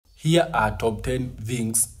Here are top 10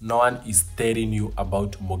 things no one is telling you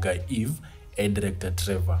about Mungai Eve and director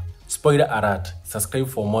Trevor. Spoiler alert, subscribe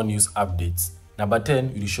for more news updates. Number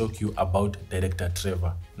 10 will shock you about director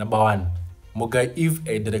Trevor. Number 1. Mungai Eve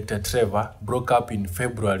and director Trevor broke up in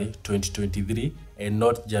February 2023 and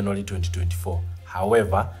not January 2024.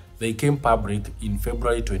 However, they came public in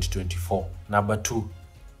February 2024. Number 2.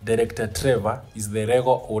 Director Trevor is the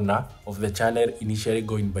legal owner of the channel initially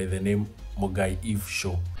going by the name Mungai Eve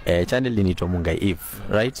Show. Channel inaitwa Mungai Eve,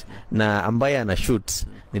 right? Na ambaye ana shoot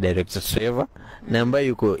ni director Trevor, na ambaye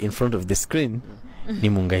yuko in front of the screen ni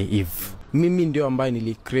Mungai Eve. Mimi ndio ambaye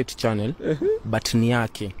nili create channel but ni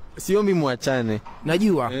yake. Sio mimi mwachane.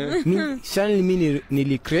 Najua channel mimi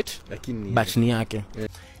nili create lakini but ni yake.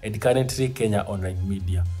 And currently Kenya Online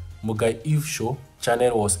Media. Mungai Eve Show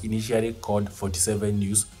channel was initially called 47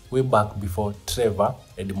 News way back before Trevor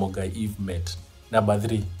and Mungai Eve met. Number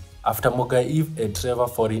 3. After Mungai Eve and Trevor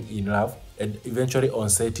falling in love and eventually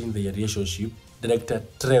unsettling their relationship, director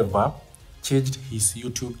Trevor changed his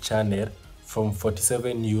YouTube channel from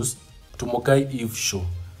 47 News to Mungai Eve Show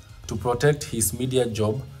to protect his media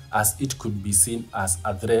job, as it could be seen as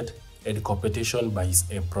a threat and competition by his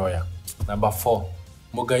employer. Number 4.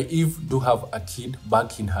 Mungai Eve do have a kid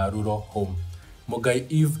back in her rural home. Mungai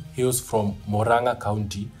Eve hails from Murang'a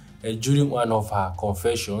County, and during one of her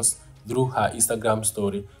confessions through her Instagram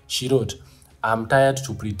story, she wrote, "I'm tired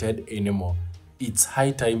to pretend anymore. It's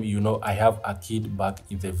high time you know I have a kid back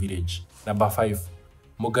in the village." Number 5.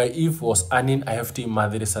 Mungai Eve was earning a hefty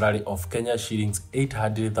monthly salary of Kenya shillings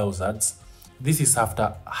 800,000. This is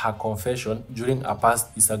after her confession during a past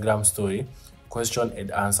Instagram story question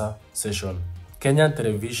and answer session. Kenyan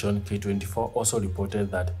television K24 also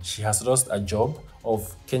reported that she has lost a job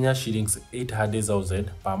of Kenya shillings 800,000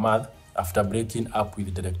 per month after breaking up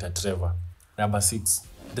with director Trevor. Number 6.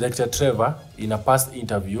 Director Trevor, in a past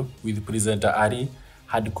interview with presenter Ari,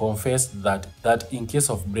 had confessed that in case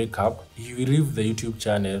of breakup, he will leave the YouTube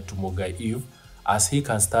channel to Mungai Eve, as he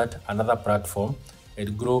can start another platform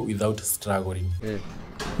and grow without struggling.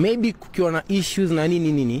 Maybe kukiwa na issues na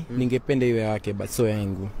nini ningependa iwe yake but so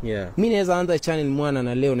yangu. Mimi naweza anza channel mwana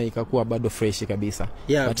na leo na ikakuwa bado fresh kabisa.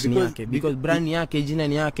 But ni yake because brand yake, jina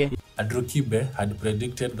ni yake. Andrew Kibe had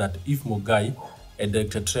predicted that if Mungai and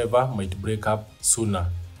director Trevor might break up sooner,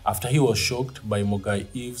 after he was shocked by Mungai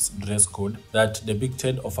Eve's dress code that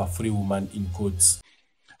depicted of a free woman in quotes.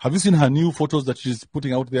 Have you seen her new photos that she's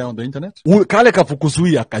putting out there on the internet? Kale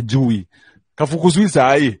kafukusui akajui. Kafukusui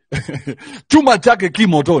sahi. Chuma chake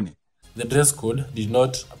kimotoni. The dress code did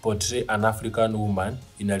not portray an African woman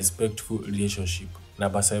in a respectful relationship.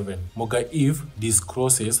 Number 7. Mungai Eve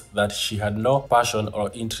discloses that she had no passion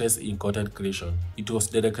or interest in content creation. It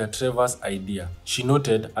was director Trevor's idea. She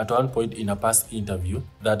noted at one point in a past interview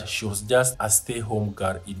that she was just a stay-home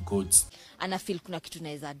girl in quotes. And I feel kuna kitu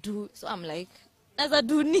naeza do, so I'm like, naeza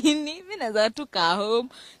do nini? Mimi naeza tu kaa home,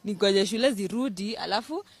 ningoje shule zirudi,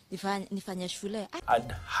 alafu nifanye shule.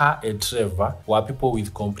 And her and Trevor were people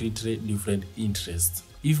with completely different interests.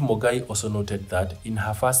 Eve Mungai also noted that in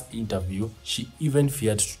her first interview, she even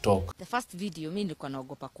feared to talk. The first video, mimi nilikuwa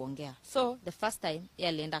naogopa kuongea. So, the first time, yeye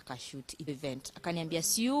alienda akashoot event. Akaniambia,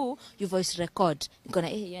 "Si you voice record." Nikaona,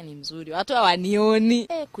 yeye ni mzuri. Watu hawanioni.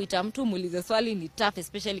 Kuita mtu muulize swali ni tough,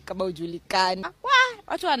 especially kama hujulikani.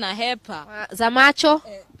 Watu wanahepa. Za macho.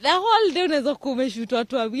 The whole day unaweza kumeshoot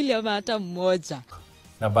watu wawili ama hata mmoja.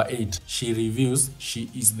 Number 8. She reveals she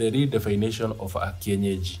is the real definition of a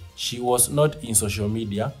kienyeji. She was not in social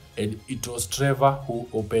media, and it was Trevor who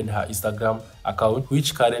opened her Instagram account,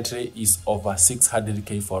 which currently is over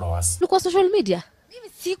 600k followers. Look at social media. Mimi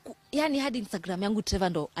siku, yani hadi Instagram yangu Trevor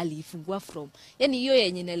ndo alifungua from. Yani hiyo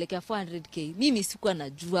yenye inaelekea 400k. Mimi sikuwa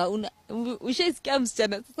najua. Ushaisikia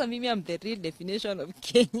msichana, sasa mimi am the real definition of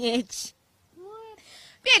kienyeji.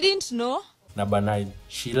 I didn't know. Number 9.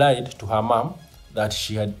 She lied to her mom that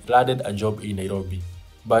she had landed a job in Nairobi.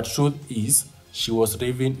 But truth is, she was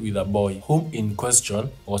living with a boy, whom in question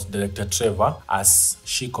was director Trevor, as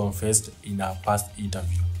she confessed in her past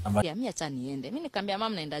interview. Mimi acha niende. Mimi nikamwambia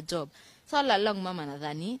mama naenda job. So all along mama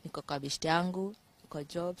nadhani niko kwa bishti yangu, niko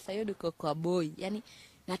job, sasa hiyo niko kwa boy. Yani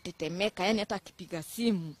natetemeka, yani hata akipiga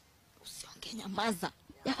simu usiongee, nyamaza.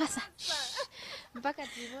 Nyamaza. Mpaka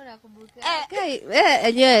Trevor akumbuka.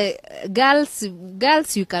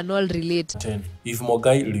 Girls you can all relate. 10. If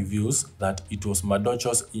Mungai reveals that it was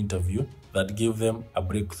Madocho's interview that gave them a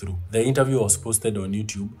breakthrough. The interview was posted on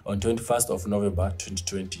YouTube on 21st of November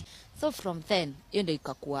 2020. So from then,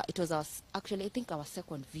 it was actually I think our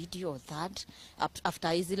second video or third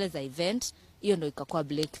after zile za event, ikakuwa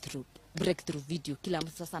breakthrough. breakthrough video. Kila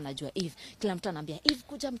mtu sasa anajua Eve. Kila mtu anambia Eve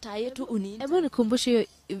kuja mtaa yetu uni. Hebu nikumbushe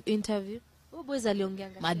hiyo interview. Huyo boys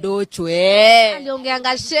aliongeanga. Madocho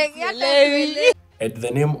Aliongeanga shege. And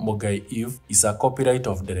the name Mungai Eve is a copyright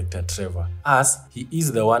of director Trevor, as he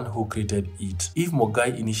is the one who created it. Eve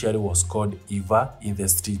Mungai initially was called Eva in the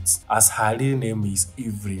streets, as her real name is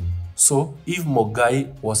Evelyn. So Eve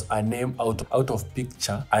Mungai was a name out of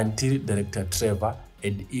picture until director Trevor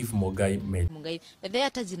and Eve Mungai met. Mungai, but they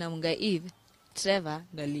hata jina Mungai Eve, Trevor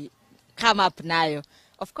gali come up nayo.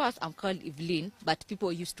 Of course, I'm called Evelyn, but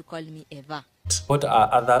people used to call me Eva. What are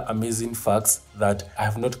other amazing facts that I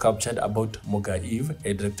have not captured about Mungai Eve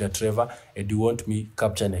and director Trevor and you want me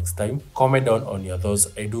capture next time? Comment down on your thoughts.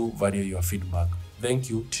 I do value your feedback.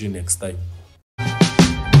 Thank you. Till next time.